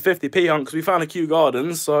with the 50p hunt because we found a Kew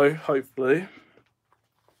Gardens, so hopefully.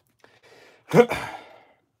 Then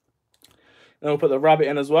we'll put the rabbit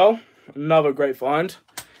in as well. Another great find.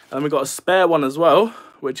 And we got a spare one as well,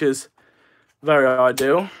 which is very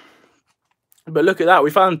ideal. But look at that.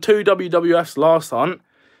 We found 2 WWFs last hunt.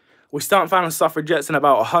 We still haven't found a suffragettes in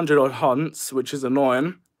about 100 odd hunts, which is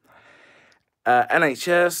annoying.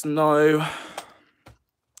 NHS, no.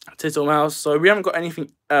 Tittle Mouse. So we haven't got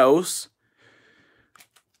anything else.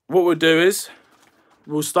 What we'll do is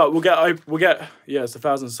we'll get yeah, it's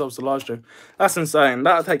 1,000 subs to live stream. That's insane.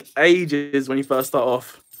 That'll take ages when you first start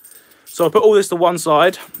off. So I'll put all this to one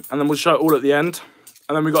side and then we'll show it all at the end.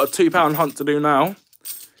 And then we've got a £2 hunt to do now.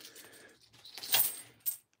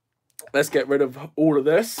 Let's get rid of all of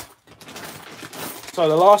this. So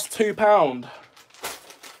the last £2,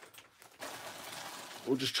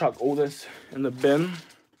 we'll just chuck all this in the bin.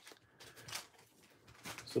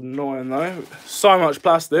 It's annoying though. So much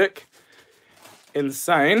plastic.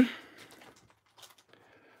 Insane.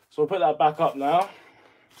 So we'll put that back up now.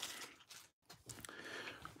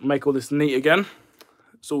 Make all this neat again.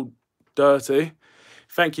 It's all dirty.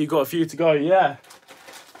 Thank you, got a few to go. Yeah.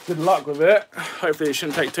 Good luck with it. Hopefully it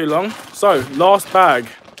shouldn't take too long. So, last bag.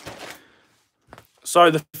 So,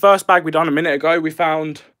 the first bag we done a minute ago, we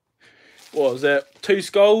found, what was it? 2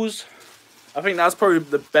 skulls. I think that's probably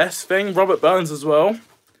the best thing. Robert Burns as well.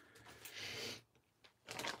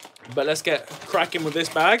 But let's get cracking with this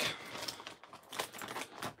bag.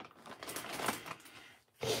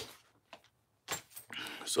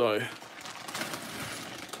 So,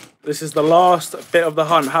 this is the last bit of the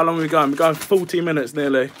hunt. How long are we going? We're going 40 minutes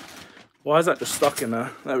nearly. Why is that just stuck in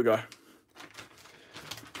there? There we go.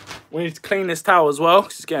 We need to clean this towel as well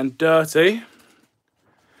because it's getting dirty.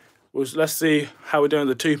 Let's see how we're doing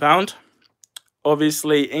with the £2.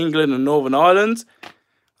 Obviously, England and Northern Ireland.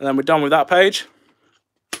 And then we're done with that page.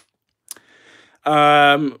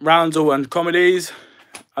 Roundel and comedies.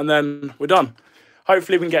 And then we're done.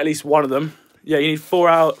 Hopefully we can get at least one of them. Yeah, you need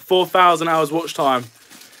 4,000 hours watch time.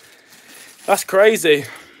 That's crazy.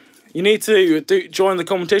 You need to join the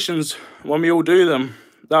competitions when we all do them.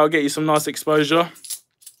 That'll get you some nice exposure.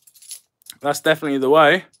 That's definitely the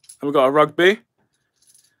way. And we've got a rugby.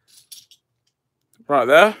 Right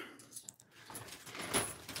there.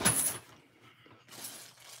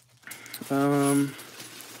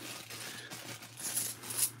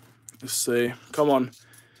 Let's see. Come on.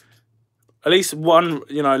 At least one,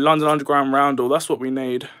 you know, London Underground roundel. That's what we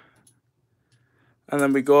need. And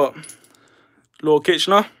then we got Lord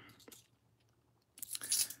Kitchener.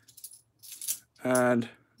 And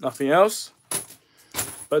nothing else.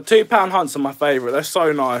 But £2 hunts are my favourite. They're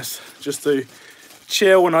so nice. Just to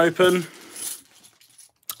chill and open.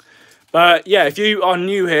 But yeah, if you are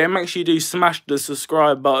new here, make sure you do smash the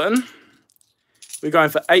subscribe button. We're going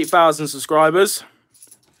for 8,000 subscribers.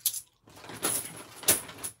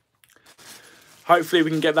 Hopefully we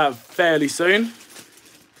can get that fairly soon.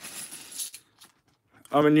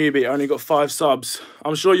 I'm a newbie, I only got 5 subs.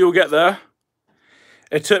 I'm sure you'll get there.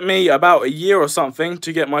 It took me about a year or something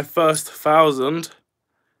to get my first 1,000.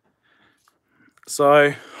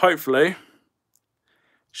 So, hopefully,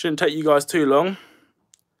 shouldn't take you guys too long.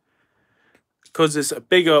 Because it's a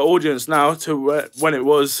bigger audience now to when it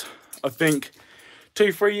was, I think,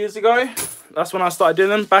 2-3 years ago. That's when I started doing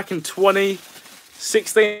them, back in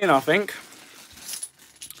 2016, I think.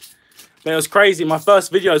 It was crazy. My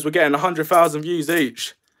first videos were getting 100,000 views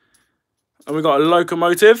each. And we got a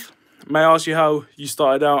locomotive. May I ask you how you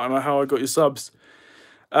started out and how I got your subs?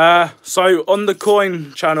 So on the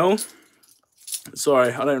Coin channel,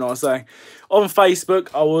 sorry, I don't know what I'm saying. On Facebook,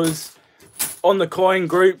 I was on the Coin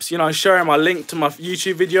groups, you know, sharing my link to my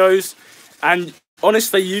YouTube videos. And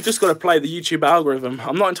honestly, you just got to play the YouTube algorithm.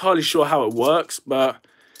 I'm not entirely sure how it works, but,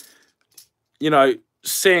 you know,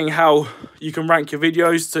 seeing how you can rank your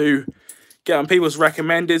videos to get on people's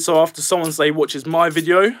recommended. So after someone, say, watches my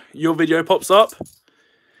video, your video pops up.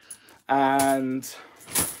 And,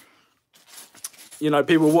 you know,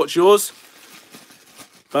 people watch yours.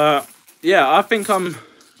 But, yeah, I think I'm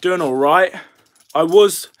doing all right.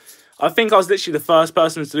 I think I was literally the first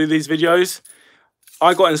person to do these videos.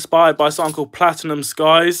 I got inspired by someone called Platinum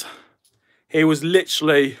Skies. He was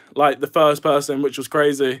literally, like, the first person, which was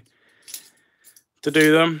crazy, to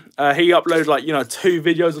do them. He uploaded, like, you know, 2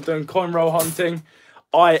 videos of doing coin roll hunting.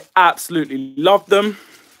 I absolutely loved them.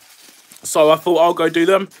 So I thought I'll go do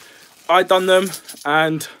them. I done them,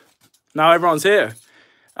 and now everyone's here.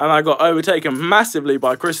 And I got overtaken massively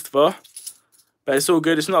by Christopher. But it's all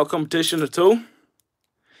good. It's not a competition at all.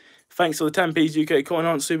 Thanks for the 10p's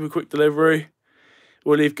UkCoinHunt. Super quick delivery.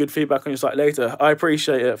 We'll leave good feedback on your site later. I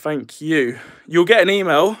appreciate it. Thank you. You'll get an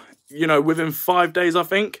email, you know, within 5 days, I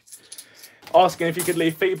think, asking if you could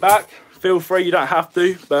leave feedback. Feel free, you don't have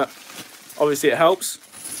to, but obviously it helps.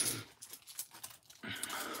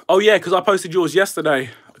 Oh yeah, because I posted yours yesterday,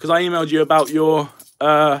 because I emailed you about your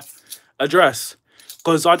address.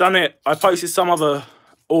 Because I posted some other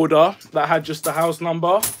order that had just the house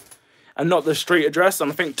number and not the street address,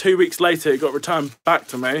 and I think 2 weeks later it got returned back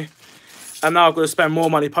to me. And now I've got to spend more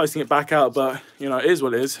money posting it back out, but, you know, it is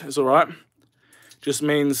what it is. It's all right. Just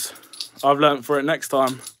means I've learnt for it next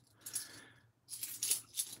time.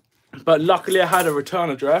 But luckily I had a return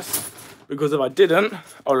address, because if I didn't,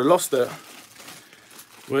 I would have lost it,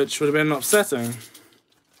 which would have been upsetting.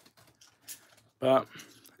 But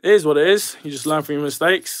it is what it is. You just learn from your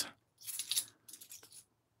mistakes.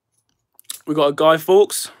 We got a Guy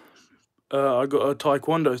Fawkes. I got a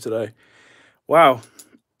Taekwondo today. Wow.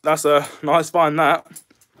 That's a nice find, that.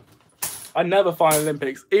 I never find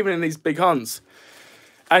Olympics, even in these big hunts.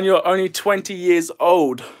 And you're only 20 years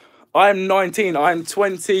old. I am 19. I am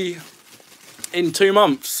 20 in 2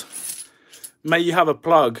 months. May you have a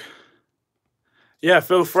plug. Yeah,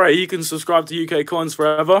 feel free. You can subscribe to UK Coins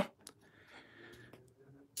forever.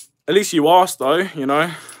 At least you asked, though, you know.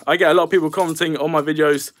 I get a lot of people commenting on my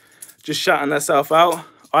videos, just shouting themselves out.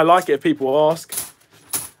 I like it if people ask.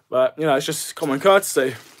 But, you know, it's just common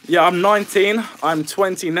courtesy. Yeah, I'm 19. I'm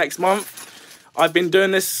 20 next month. I've been doing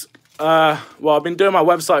this, well, I've been doing my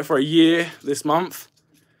website for a year this month.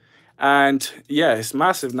 And, yeah, it's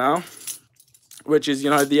massive now. Which is, you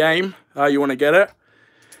know, the aim, how you want to get it.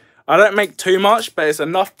 I don't make too much, but it's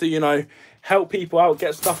enough to, you know, help people out,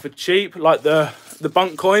 get stuff for cheap, like the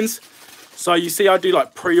bunk coins. So, you see, I do,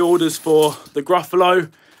 like, pre-orders for the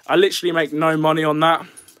Gruffalo. I literally make no money on that.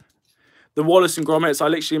 The Wallace and Grommets, I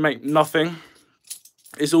literally make nothing.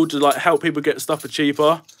 It's all to, like, help people get stuff for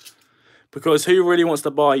cheaper. Because who really wants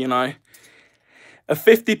to buy, you know, a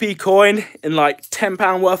 50p coin in, like,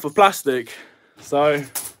 £10 worth of plastic? So,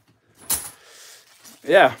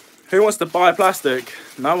 yeah. Who wants to buy plastic?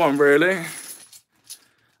 No one, really.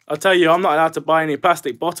 I'll tell you, I'm not allowed to buy any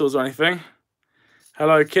plastic bottles or anything.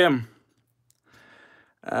 Hello, Kim.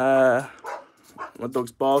 My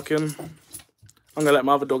dog's barking. I'm going to let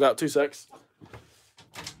my other dog out 2 secs.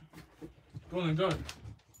 Go on then, go.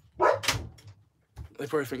 They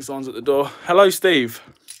probably think someone's at the door. Hello, Steve.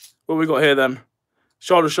 What we got here then?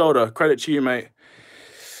 Shoulder to shoulder. Credit to you, mate.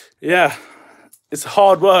 Yeah. It's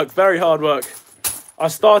hard work. Very hard work. I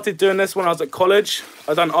started doing this when I was at college.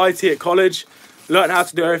 I done IT at college. Learned how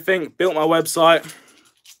to do everything. Built my website.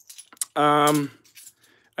 And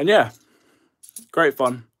yeah. Great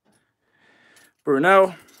fun.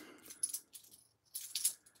 Brunel.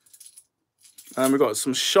 And we've got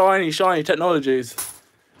some shiny, shiny technologies.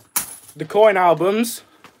 The coin albums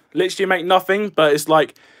literally make nothing, but it's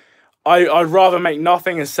like, I'd rather make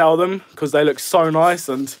nothing and sell them because they look so nice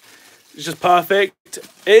and it's just perfect.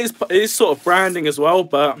 It is sort of branding as well,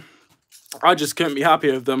 but I just couldn't be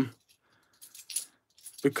happy with them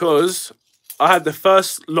because I had the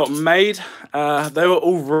first lot made. They were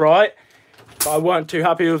all right, but I weren't too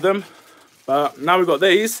happy with them. But now we've got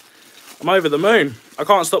these. I'm over the moon. I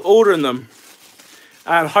can't stop ordering them.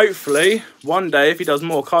 And hopefully, one day, if he does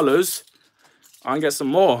more colours, I can get some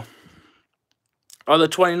more. Are the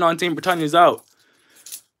 2019 Britannias out?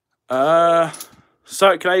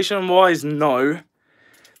 Circulation-wise, no.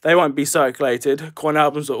 They won't be circulated. Coin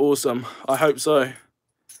albums are awesome. I hope so. And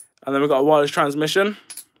then we've got a wireless transmission.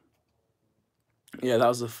 Yeah, that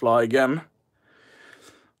was a fly again.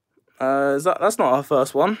 That's not our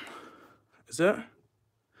first one. Is it?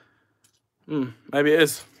 Maybe it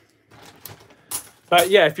is. But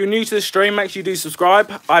yeah, if you're new to the stream, make sure you do subscribe.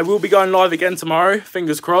 I will be going live again tomorrow,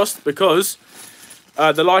 fingers crossed, because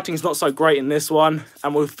the lighting's not so great in this one,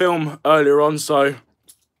 and we'll film earlier on, so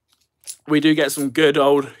we do get some good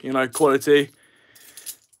old, you know, quality.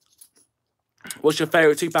 What's your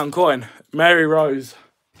favourite £2 coin? Mary Rose.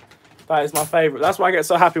 That is my favourite. That's why I get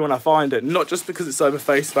so happy when I find it. Not just because it's over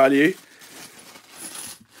face value,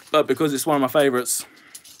 but because it's one of my favourites.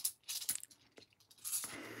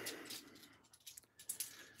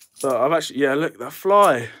 But I've actually, yeah, look, that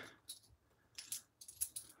fly.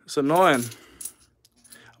 It's annoying.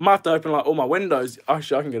 I might have to open like all my windows.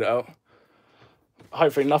 Actually, I can get it out.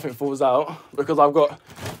 Hopefully nothing falls out, because I've got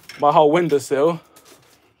my whole windowsill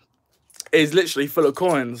is literally full of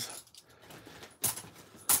coins.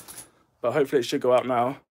 But hopefully it should go out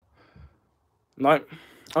now. Nope.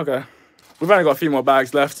 Okay. We've only got a few more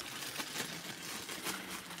bags left.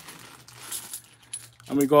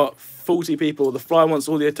 And we got 40 people. The fly wants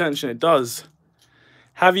all the attention. It does.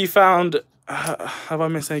 Have you found... have I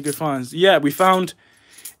missed any good finds? Yeah, we found...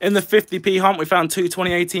 in the 50p hunt, we found 2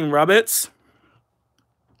 2018 rabbits.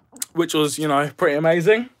 Which was, you know, pretty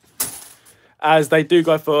amazing. As they do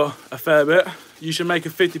go for a fair bit. You should make a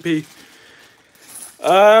 50p...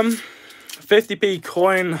 50p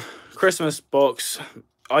coin Christmas box.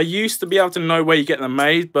 I used to be able to know where you get them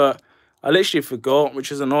made, but I literally forgot,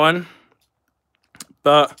 which is annoying.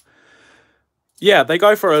 But yeah, they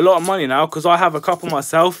go for a lot of money now, because I have a couple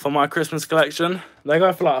myself for my Christmas collection. They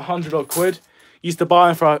go for like 100 odd quid. Used to buy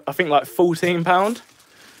them for, I think, like £14.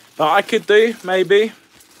 But I could do, maybe.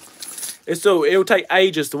 It'll take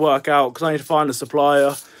ages to work out, because I need to find a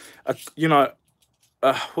supplier, you know,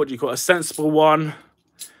 what do you call it, a sensible one.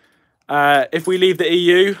 If we leave the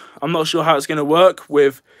EU, I'm not sure how it's going to work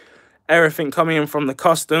with everything coming in from the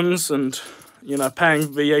customs and, you know,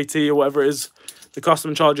 paying VAT or whatever it is, the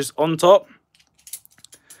custom charges on top.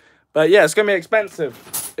 But yeah, it's going to be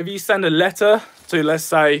expensive. If you send a letter to, let's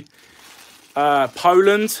say,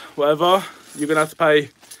 Poland, whatever, you're going to have to pay...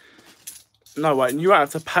 No, wait, you won't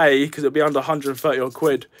have to pay, because it'll be under 130 odd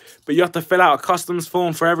quid. But you have to fill out a customs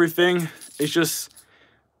form for everything. It's just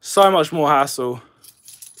so much more hassle.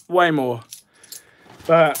 Way more.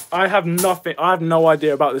 But I have nothing, I have no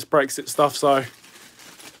idea about this Brexit stuff, so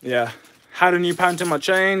yeah. Had a new pant in my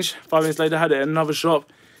change. 5 minutes later, had it in another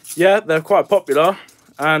shop. Yeah, they're quite popular,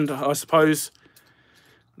 and I suppose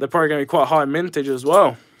they're probably going to be quite high mintage as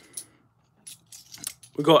well.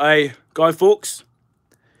 We've got a Guy Fawkes.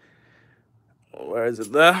 Where is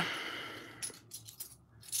it there?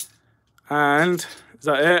 And is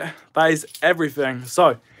that it? That is everything.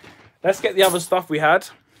 So let's get the other stuff we had.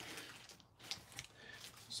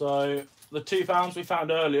 So the £2 we found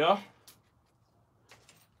earlier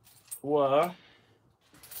were...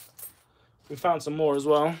 We found some more as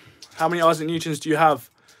well. How many Isaac Newtons do you have?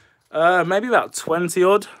 Maybe about 20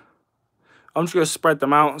 odd. I'm just going to spread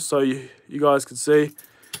them out so you guys can see.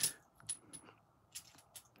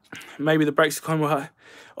 Maybe the Brexit coin will have...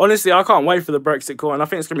 Honestly, I can't wait for the Brexit coin. I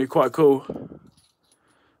think it's going to be quite cool.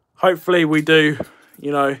 Hopefully we do,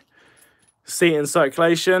 you know, see it in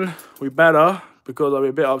circulation. We better, because I'll be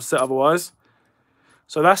a bit upset otherwise.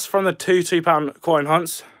 So that's from the two £2 coin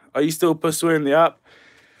hunts. Are you still pursuing the app?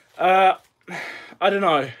 I don't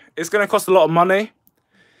know. It's going to cost a lot of money.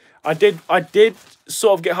 I did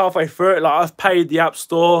sort of get halfway through it. Like, I've paid the app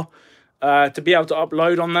store to be able to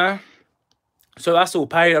upload on there. So that's all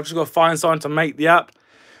paid. I've just got to find someone to make the app.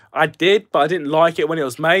 I did, but I didn't like it when it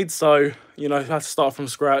was made. So, you know, I had to start from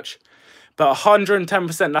scratch. But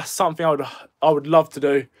 110%, that's something I would love to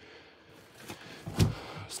do.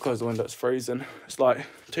 Let's close the window, it's freezing. It's like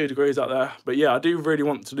 2 degrees out there. But yeah, I do really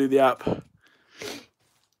want to do the app.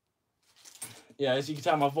 Yeah, as you can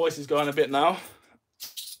tell, my voice is going a bit now.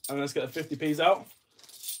 And let's get the 50p's out.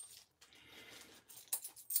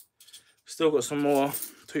 Still got some more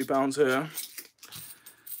 £2 here.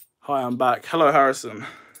 Hi, I'm back. Hello, Harrison.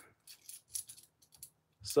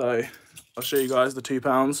 So, I'll show you guys the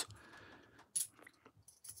 £2.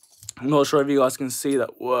 I'm not sure if you guys can see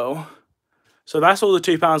that well. So that's all the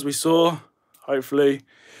 £2 we saw, hopefully.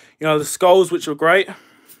 You know, the skulls, which were great.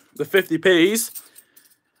 The 50p's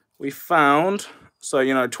we found. So,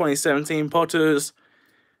 you know, 2017 Potters.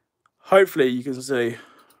 Hopefully you can see.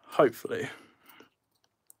 Hopefully.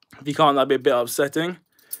 If you can't, that'd be a bit upsetting.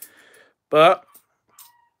 But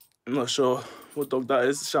I'm not sure what dog that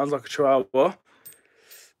is. It sounds like a Chihuahua.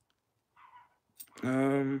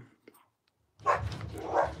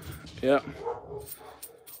 Yeah.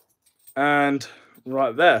 And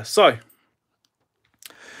right there. So,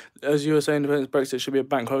 as you were saying, Independence Brexit should be a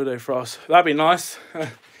bank holiday for us. That'd be nice.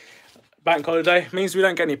 Bank holiday means we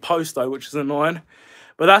don't get any post though, which is annoying.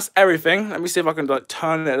 But that's everything. Let me see if I can like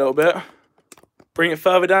turn it a little bit. Bring it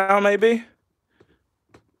further down, maybe.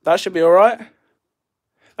 That should be all right.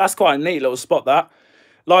 That's quite a neat little spot, that.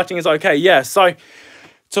 lighting is okay. Yeah, so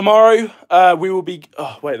tomorrow we will be,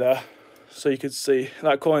 oh wait there, so you could see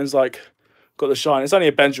that coin's like got the shine. It's only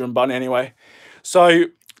a Benjamin bunny anyway. So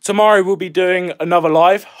tomorrow we'll be doing another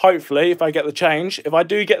live, hopefully, if I get the change. If I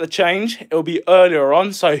do get the change, it'll be earlier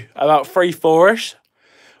on, so about 3, 4ish,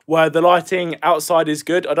 where the lighting outside is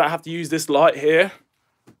good. I don't have to use this light here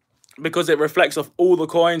because it reflects off all the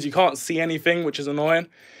coins. You can't see anything, which is annoying.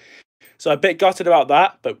 So a bit gutted about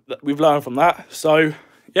that, but we've learned from that. So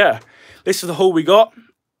yeah, this is the haul we got.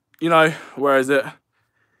 You know, where is it?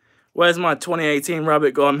 Where's my 2018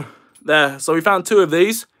 rabbit gone? There. So we found 2 of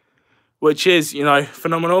these, which is, you know,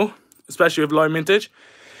 phenomenal, especially with low mintage.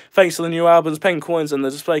 Thanks to the new albums, pen coins, and the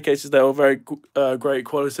display cases, they were very great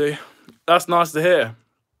quality. That's nice to hear.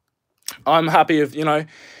 I'm happy with, you know,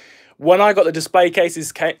 when I got the display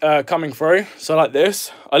cases coming through, so like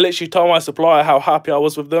this, I literally told my supplier how happy I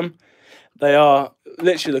was with them. They are,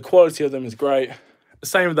 literally, the quality of them is great.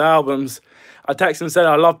 Same with the albums. I texted and said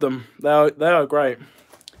I love them. They are great.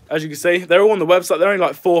 As you can see, they're all on the website. They're only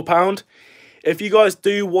like £4. If you guys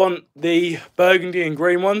do want the burgundy and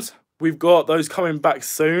green ones, we've got those coming back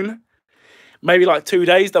soon. Maybe like 2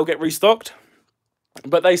 days, they'll get restocked.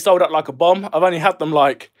 But they sold out like a bomb. I've only had them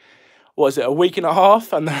like, what is it, a week and a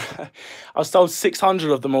half? And I've sold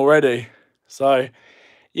 600 of them already. So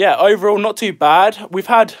yeah, overall, not too bad. We've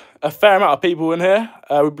had a fair amount of people in here.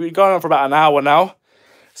 We've been going on for about an hour now.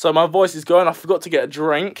 So my voice is going. I forgot to get a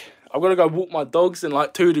drink. I've got to go walk my dogs in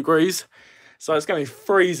like 2 degrees. So it's going to be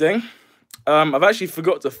freezing. I've actually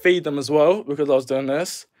forgot to feed them as well because I was doing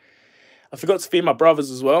this. I forgot to feed my brothers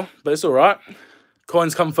as well, but it's all right.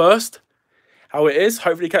 Coins come first. How it is.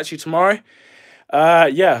 Hopefully catch you tomorrow.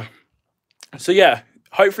 Yeah. So yeah,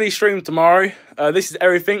 hopefully stream tomorrow. This is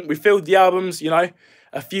everything. We filled the albums, you know,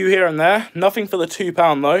 a few here and there. Nothing for the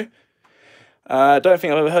 £2 though. I don't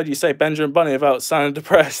think I've ever heard you say Benjamin Bunny without sounding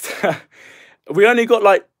depressed. We only got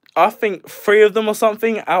like, I think 3 of them or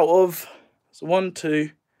something out of, so 1,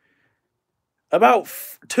 2, about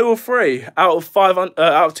 2 or 3 out of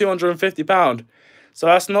 £250. So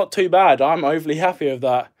that's not too bad. I'm overly happy with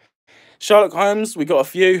that. Sherlock Holmes, we got a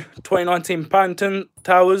few 2019 Paddington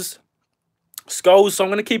Towers, skulls. So I'm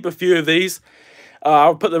going to keep a few of these.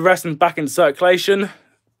 I'll put the rest back in circulation,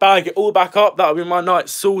 bag it all back up. That'll be my night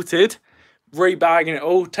sorted. Rebagging it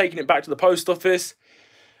all, taking it back to the post office,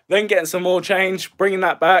 then getting some more change, bringing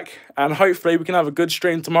that back, and hopefully we can have a good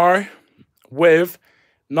stream tomorrow with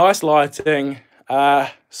nice lighting,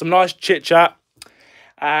 some nice chit chat.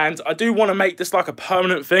 And I do want to make this like a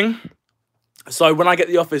permanent thing. So when I get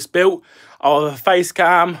the office built, I'll have a face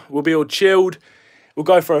cam, we'll be all chilled, we'll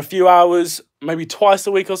go for a few hours, maybe twice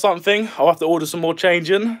a week or something. I'll have to order some more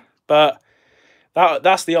change in, but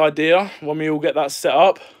that's the idea when we all get that set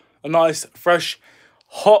up. A nice, fresh,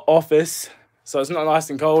 hot office, so it's not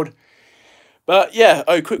nice and cold. But yeah,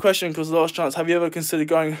 oh, quick question, because last chance, have you ever considered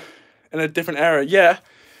going in a different area? Yeah,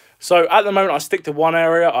 so at the moment I stick to one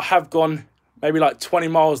area. I have gone maybe like 20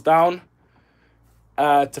 miles down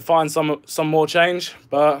to find some more change,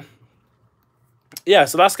 but yeah,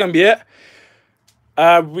 so that's going to be it.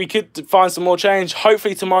 We could find some more change.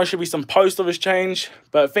 Hopefully tomorrow should be some post office change,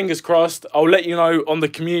 but fingers crossed. I'll let you know on the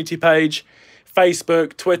community page,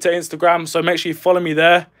 Facebook, Twitter, Instagram, so make sure you follow me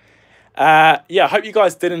there. Yeah, I hope you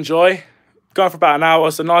guys did enjoy. Going for about an hour,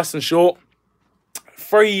 so nice and short.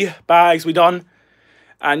 3 bags we done.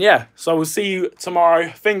 And yeah, so we'll see you tomorrow.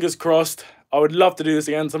 Fingers crossed. I would love to do this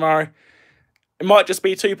again tomorrow. It might just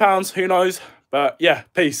be £2, who knows? But yeah,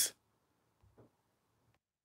 peace.